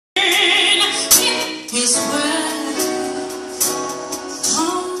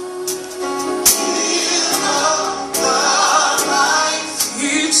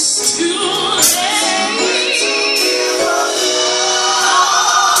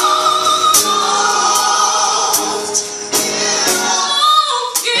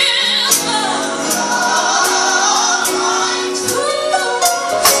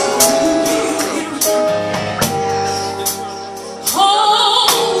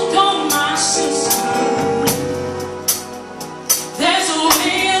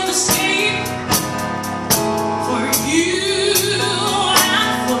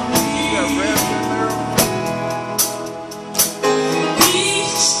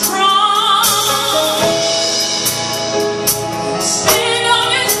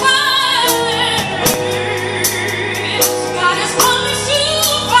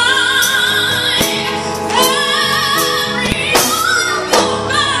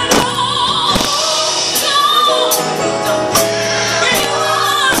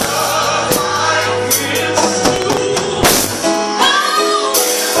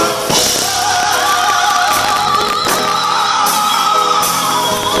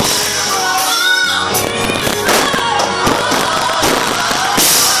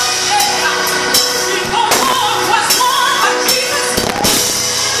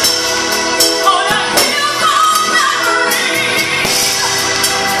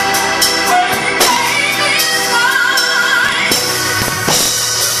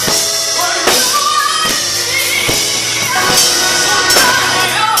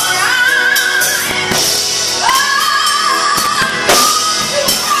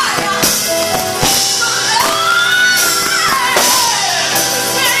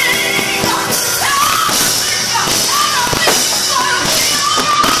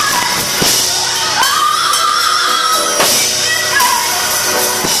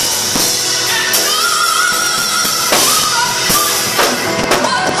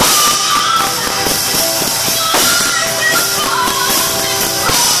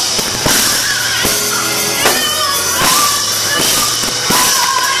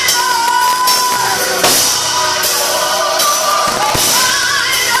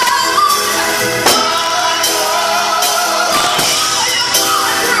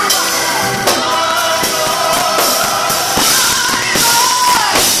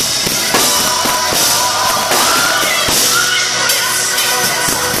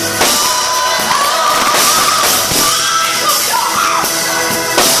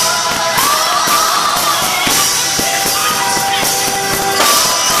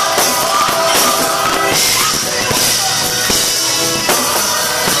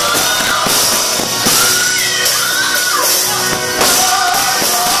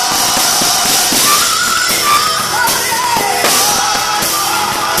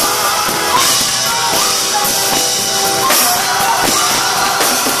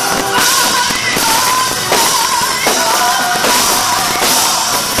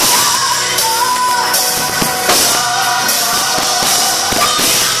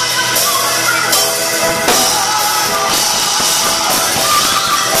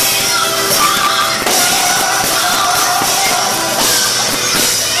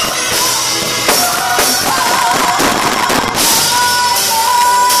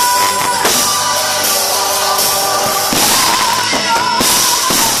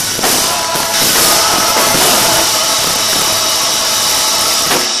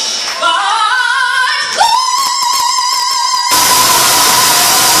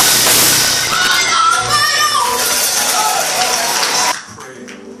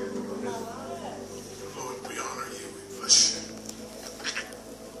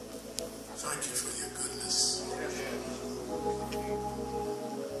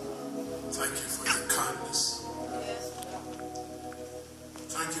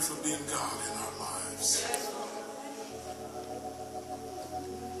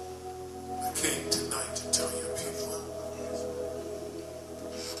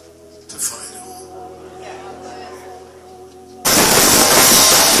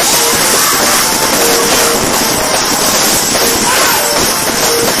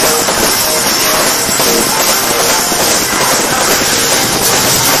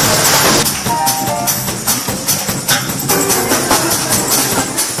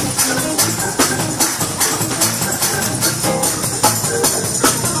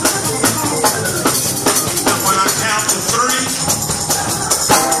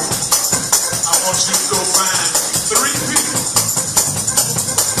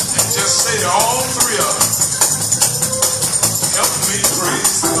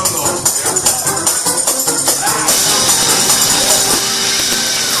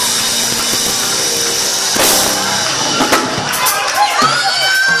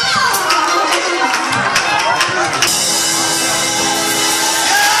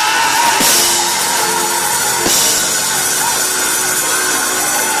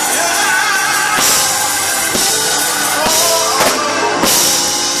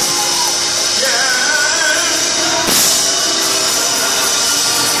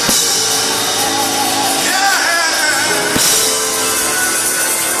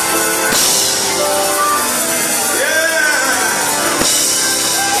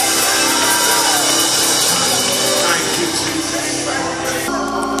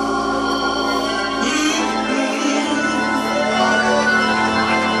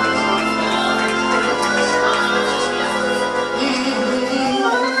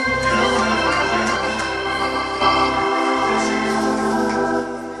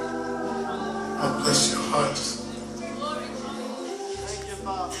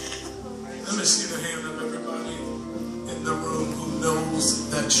Let me see the hand of everybody in the room who knows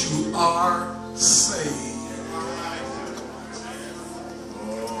that you are saved.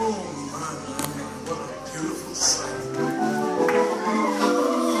 Oh my, what a beautiful sight.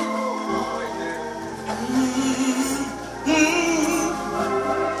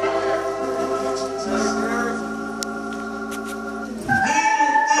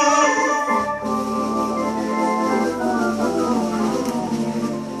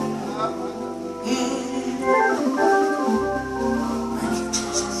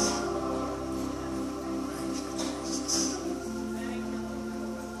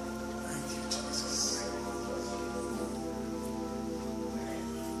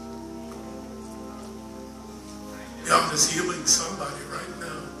 God is healing somebody right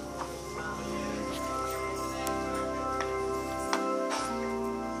now.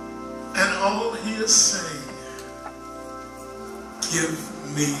 And all he is saying, give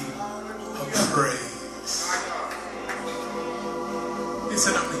me a praise. He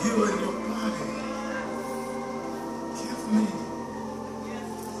said, I'm healing your body. Give me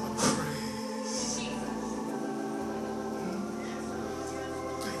a praise.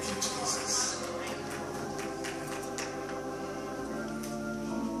 Thank you, Jesus.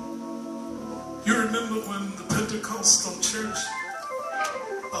 You remember when the Pentecostal church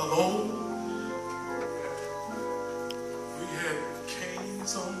of old, we had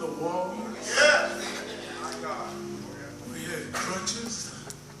canes on the walls. We had crutches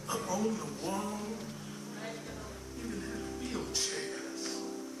up on the wall. Even had wheelchairs.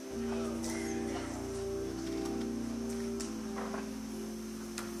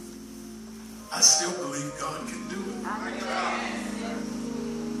 I still believe God can do it.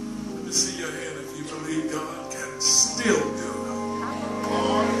 Let me see your hand if you believe God can still do it.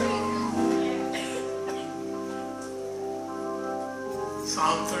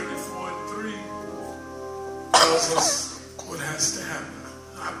 Psalm 34:3 tells us what has to happen.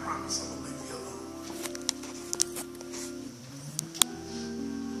 I promise I will leave you alone.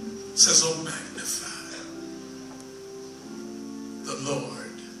 It says, oh, magnify the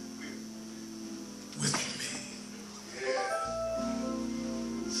Lord with me.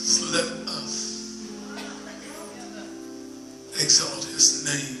 So let us exalt his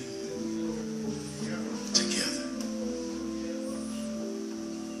name together.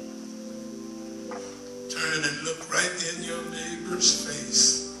 Turn and look right in your neighbor's face.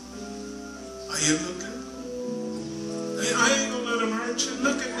 Are you looking? I ain't gonna let them hurt you.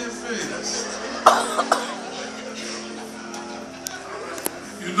 Look in their face.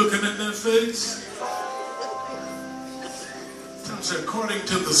 You looking in their face? Because according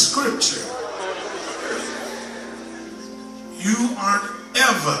to the scripture, you aren't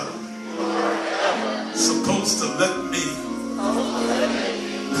ever supposed to let me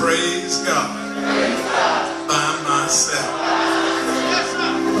praise God by myself.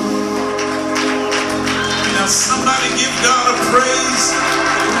 Now somebody give God a praise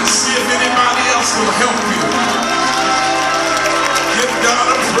and see if anybody else will help you. Give God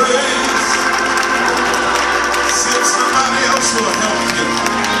a praise. See if somebody else will help you.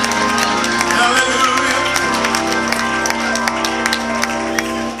 Hallelujah.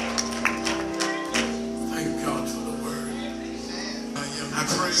 Thank God for the word. I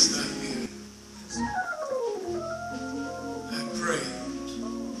praise that. I pray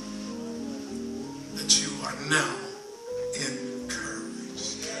that you are now encouraged.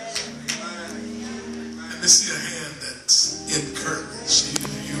 Let me see a hand that's encouraged.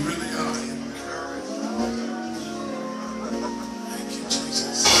 You really are encouraged. Thank you,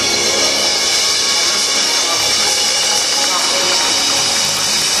 Jesus.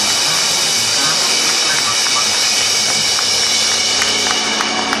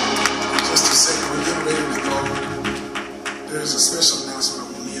 Just a second, we're getting ready to go. There's a special announcement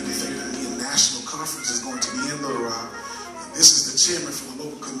on the National Conference is going to be in Little Rock. And this is the chairman for the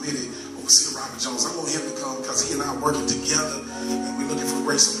local committee, Overseer Robert Jones. I want him to come because he and I are working together, and we're looking for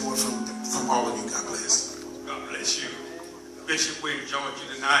great support from all of you. God bless. God bless you. Bishop, we enjoyed you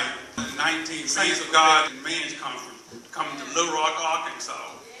tonight. The 19th Saints of God and Men's Conference coming to Little Rock,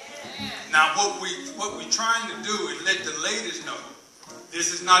 Arkansas. Now what we're trying to do is let the ladies know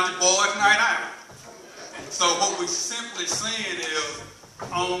this is not the boys' night out. So what we're simply saying is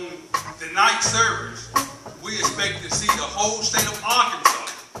on the night service, we expect to see the whole state of Arkansas.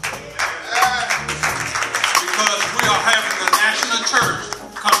 Because we are having the national church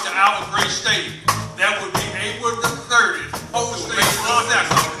come to our great state. That would be April the 30th. Whole state of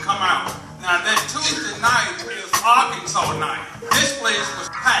Arkansas to come out. Now that Tuesday night is Arkansas night. This place was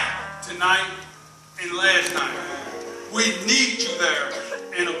packed tonight and last night. We need you there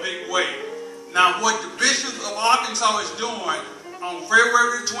in a big way. Arkansas is doing on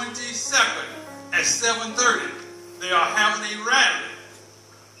February 22nd at 7:30. They are having a rally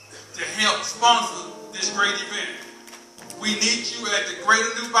to help sponsor this great event. We need you at the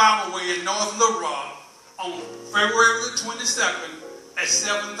Greater New Bibleway in North Little Rock on February the 22nd at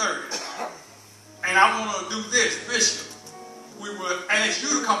 7:30. And I want to do this, Bishop. We will ask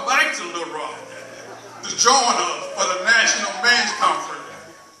you to come back to Little Rock to join us for the National Men's Conference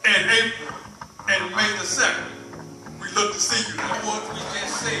in April and May the 2nd. We look to see you. That's what we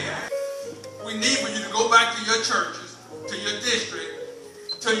just said. We need for you to go back to your churches, to your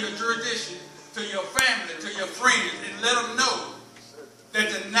district, to your jurisdiction, to your family, to your friends, and let them know that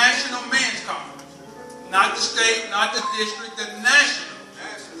the National Men's Conference, not the state, not the district, the National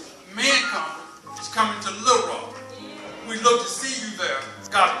Men's Conference is coming to Little Rock. We look to see you there.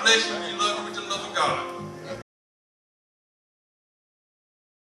 God bless you. We love you with the love of God.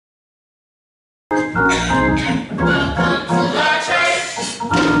 Welcome to our church,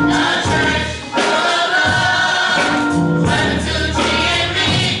 our church.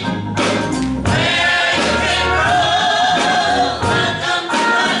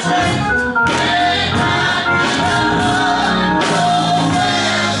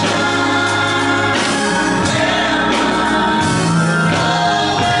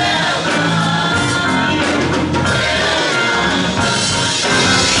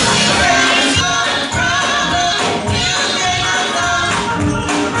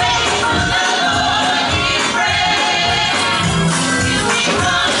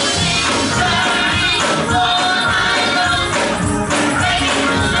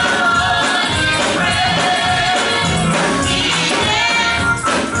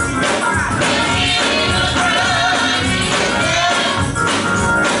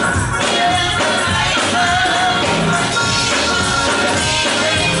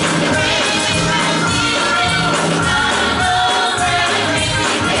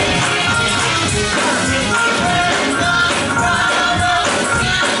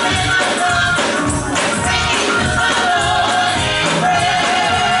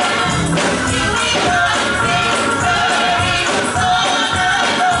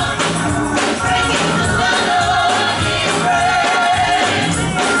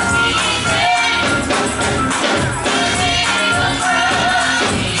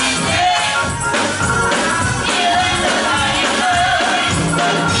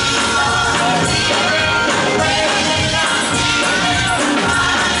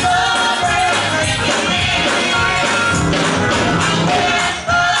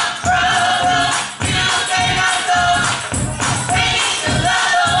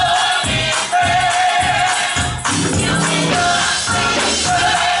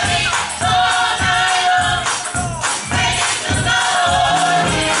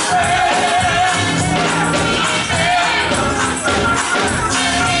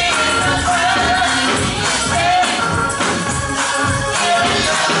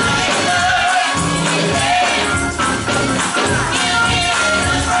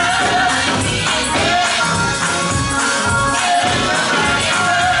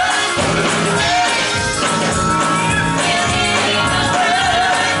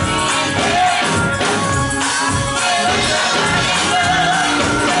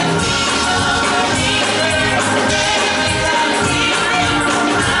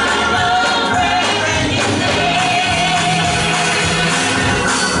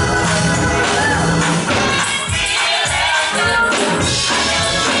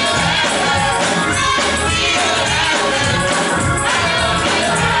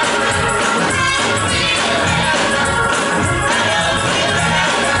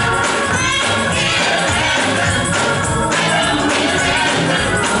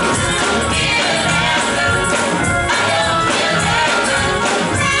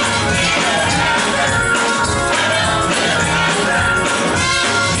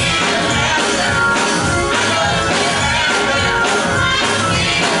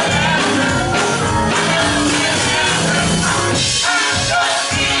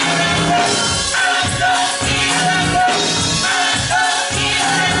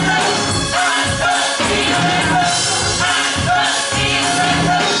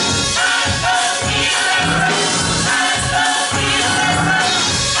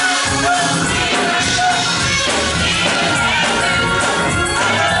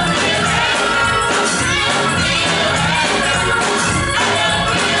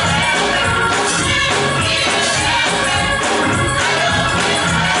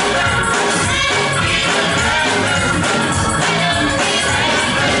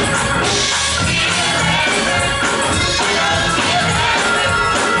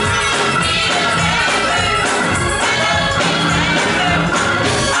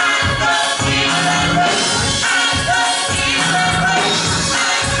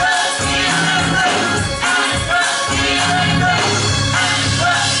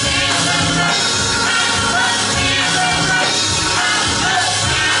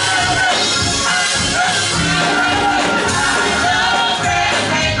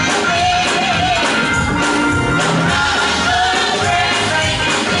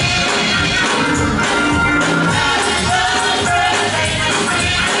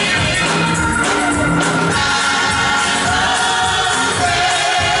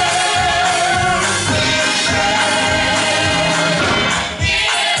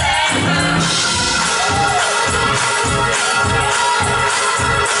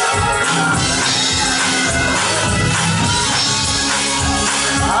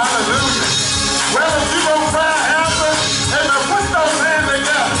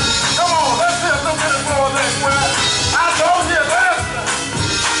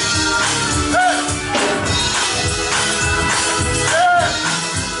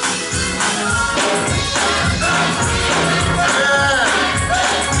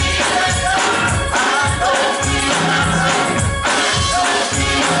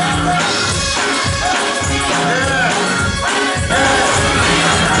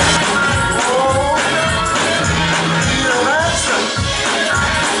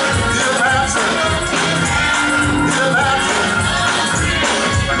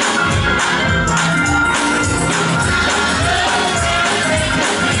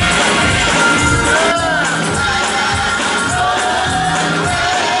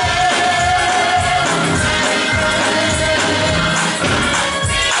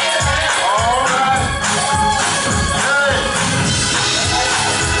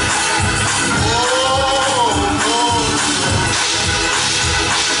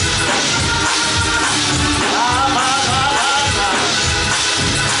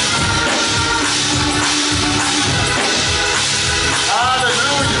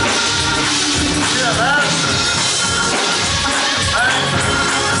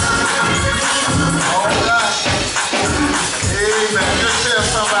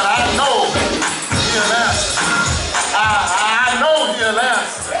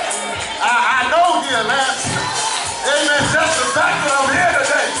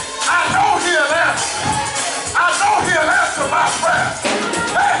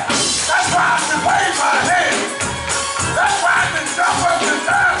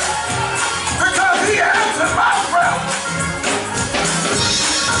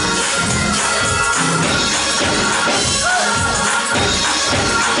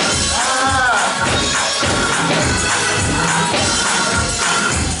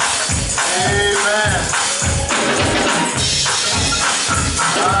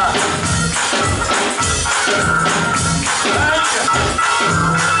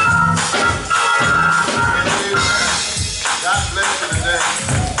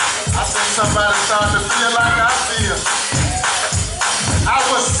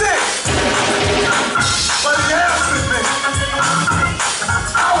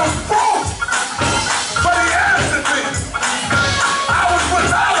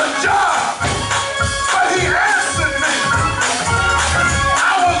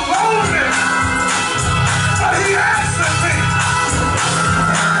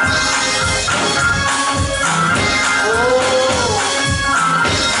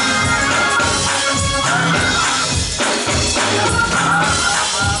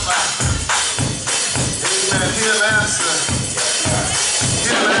 He'll answer.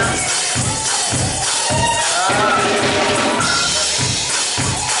 He'll answer.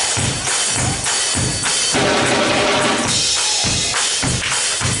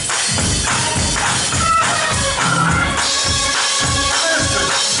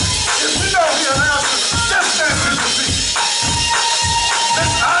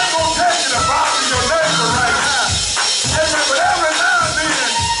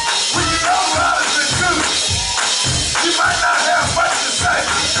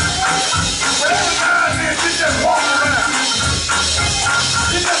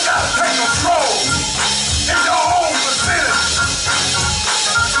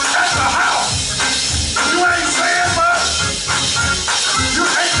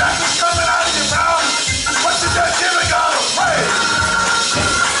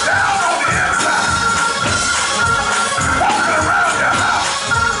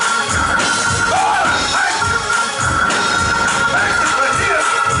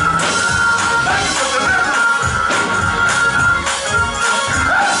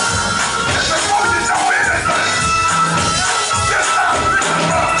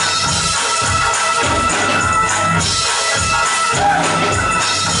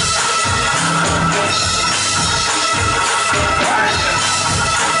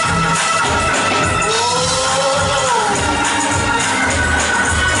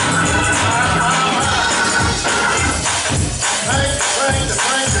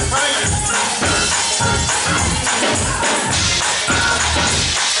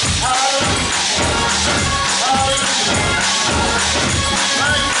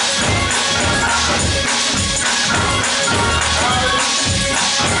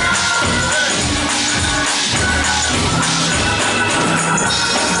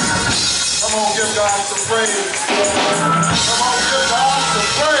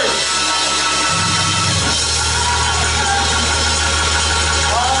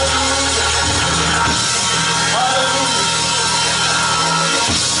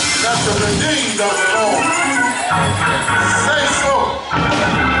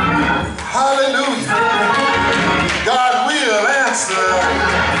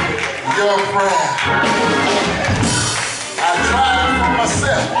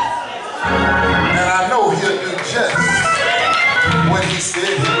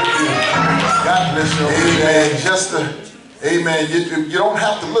 Amen. You don't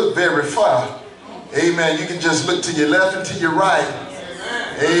have to look very far. Amen. You can just look to your left and to your right.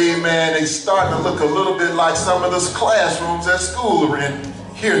 Amen. They starting to look a little bit like some of those classrooms at school are in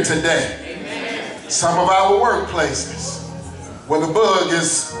here today. Some of our workplaces where the bug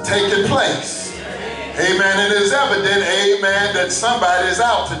is taking place. Amen. It is evident, amen, that somebody is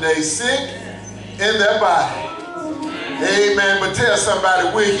out today sick in their body. Amen. But tell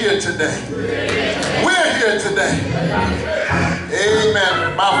somebody we're here today. We're here today.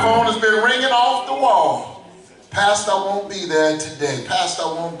 Amen. My phone has been ringing off the wall. Pastor, I won't be there today. Pastor,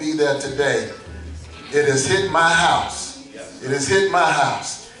 I won't be there today. It has hit my house. It has hit my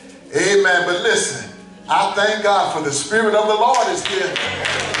house. Amen. But listen, I thank God for the Spirit of the Lord is here.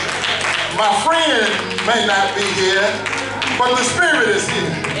 My friend may not be here, but the Spirit is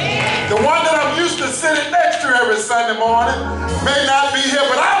here. The one that I'm used to sitting next to every Sunday morning may not be here,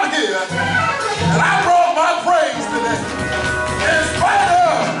 but I'm here. And I brought my praise today. In spite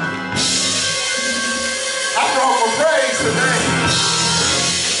of, I brought my praise today.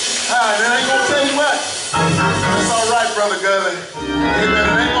 That ain't gonna take much. That's all right, Brother Gully. Amen.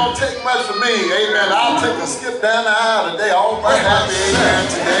 It ain't gonna take much for me. Amen. I'll take a skip down the aisle today. All right, happy. Amen.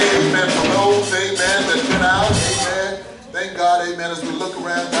 Today, amen. For those, amen, that been out. Amen. Thank God, amen, as we look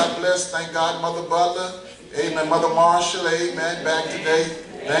around, God bless, thank God, Mother Butler, amen, Mother Marshall, amen, back today,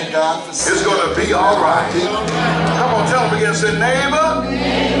 thank God for it's going to be all right. Come on, tell them again, say, neighbor,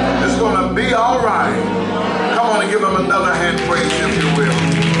 it's going to be all right. Come on and give them another hand praise, if you will.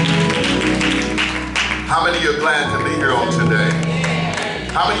 How many of you are glad to be here on today?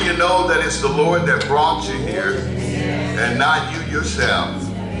 How many of you know that it's the Lord that brought you here and not you yourself?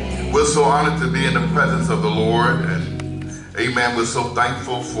 We're so honored to be in the presence of the Lord, and amen, we're so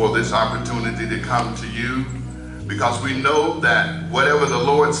thankful for this opportunity to come to you because we know that whatever the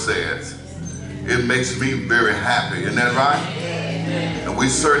Lord says, it makes me very happy. Isn't that right? And we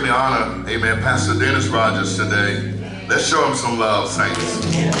certainly honor, amen, Pastor Dennis Rodgers today. Let's show him some love, saints.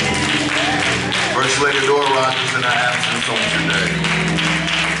 First Lady Dora Rodgers in her absence on today.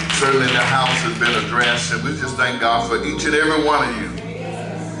 Certainly the house has been addressed, and we just thank God for each and every one of you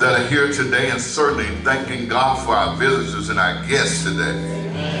that are here today, and certainly thanking God for our visitors and our guests today.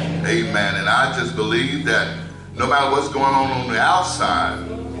 Amen. And I just believe that no matter what's going on the outside,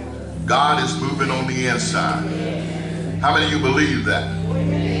 God is moving on the inside. How many of you believe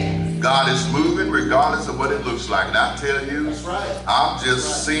that? God is moving regardless of what it looks like. And I tell you, I'm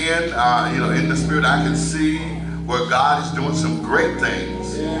just seeing, in the spirit, I can see where God is doing some great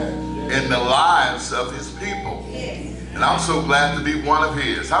things in the lives of his people. And I'm so glad to be one of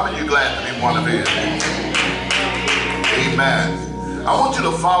his. How many of you glad to be one of his? Amen. I want you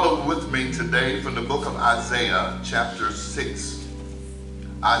to follow with me today from the book of Isaiah, chapter 6.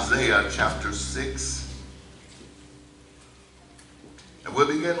 Isaiah, chapter 6. And we'll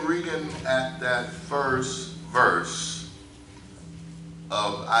begin reading at that first verse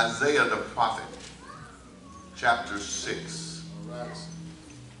of Isaiah the prophet, chapter 6.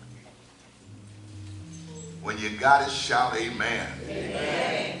 When you got it, shout amen.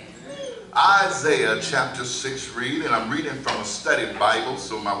 Amen. Isaiah chapter 6 read, and I'm reading from a studied Bible,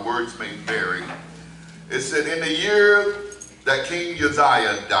 so my words may vary. It said, in the year that King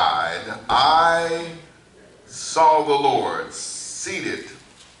Uzziah died, I saw the Lord seated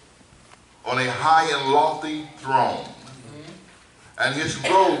on a high and lofty throne, and his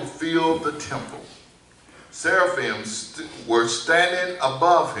robe filled the temple. Seraphim were standing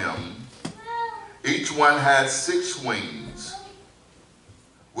above him. Each one had 6 wings.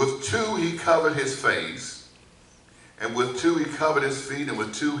 With 2 he covered his face, and with 2 he covered his feet, and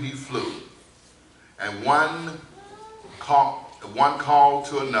with 2 he flew. And one called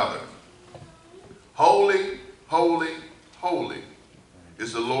to another, holy, holy, holy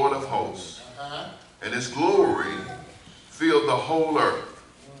is the Lord of hosts, and his glory filled the whole earth.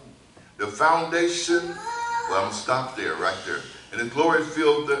 The foundation, well, I'm going to stop there, right there. And his glory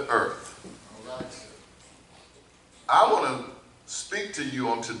filled the earth. I want to speak to you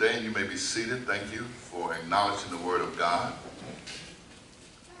on today, and you may be seated. Thank you for acknowledging the word of God.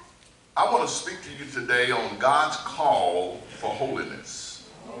 I want to speak to you today on God's call for holiness.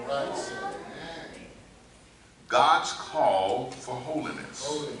 God's call for holiness.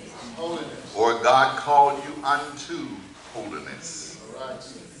 Or God called you unto holiness.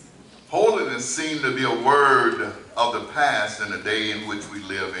 Holiness seemed to be a word of the past in the day in which we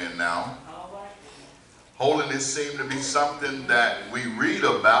live in now. Holiness seemed to be something that we read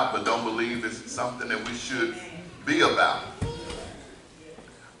about but don't believe it's something that we should be about.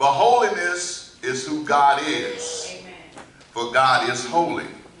 But holiness is who God is. For God is holy.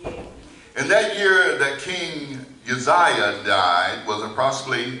 In that year that King Uzziah died was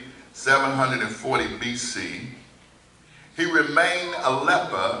approximately 740 BC. He remained a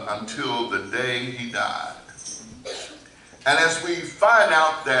leper until the day he died. And as we find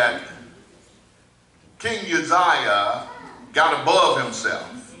out that King Uzziah got above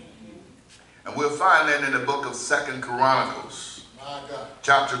himself, and we'll find that in the book of 2 Chronicles,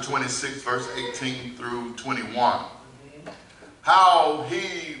 chapter 26, verse 18 through 21. How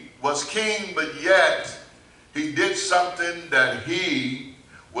he was king, but yet he did something that he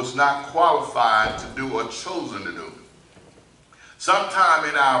was not qualified to do or chosen to do. Sometime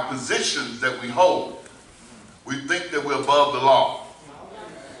in our positions that we hold, we think that we're above the law.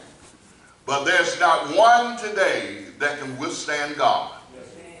 But there's not one today that can withstand God.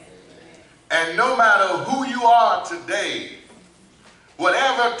 And no matter who you are today,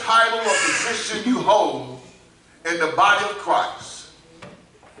 whatever title or position you hold in the body of Christ,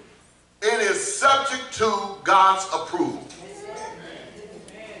 it is subject to God's approval.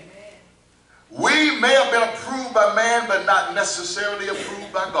 We may have been approved by man, but not necessarily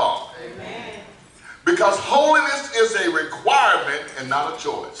approved by God. Because holiness is a requirement and not a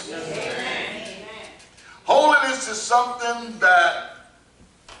choice. Holiness is something that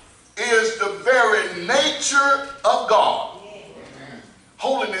is the very nature of God.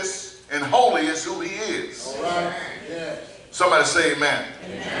 Holiness and holy is who he is. Somebody say amen.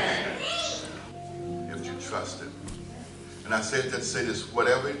 If you trust him. And I said that to say this,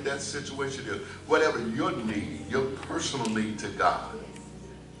 whatever that situation is, whatever your need, your personal need to God.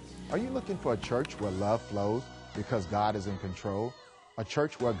 Are you looking for a church where love flows because God is in control? A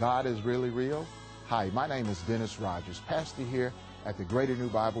church where God is really real? Hi, my name is Dennis Rodgers, pastor here at the Greater New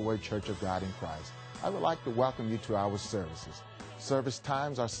Bibleway Church of God in Christ. I would like to welcome you to our services. Service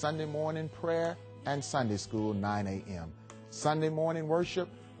times are Sunday morning prayer and Sunday school, 9 a.m. Sunday morning worship,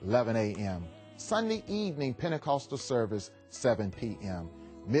 11 a.m. Sunday evening Pentecostal service, 7 p.m.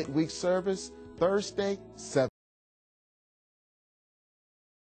 Midweek service, Thursday, 7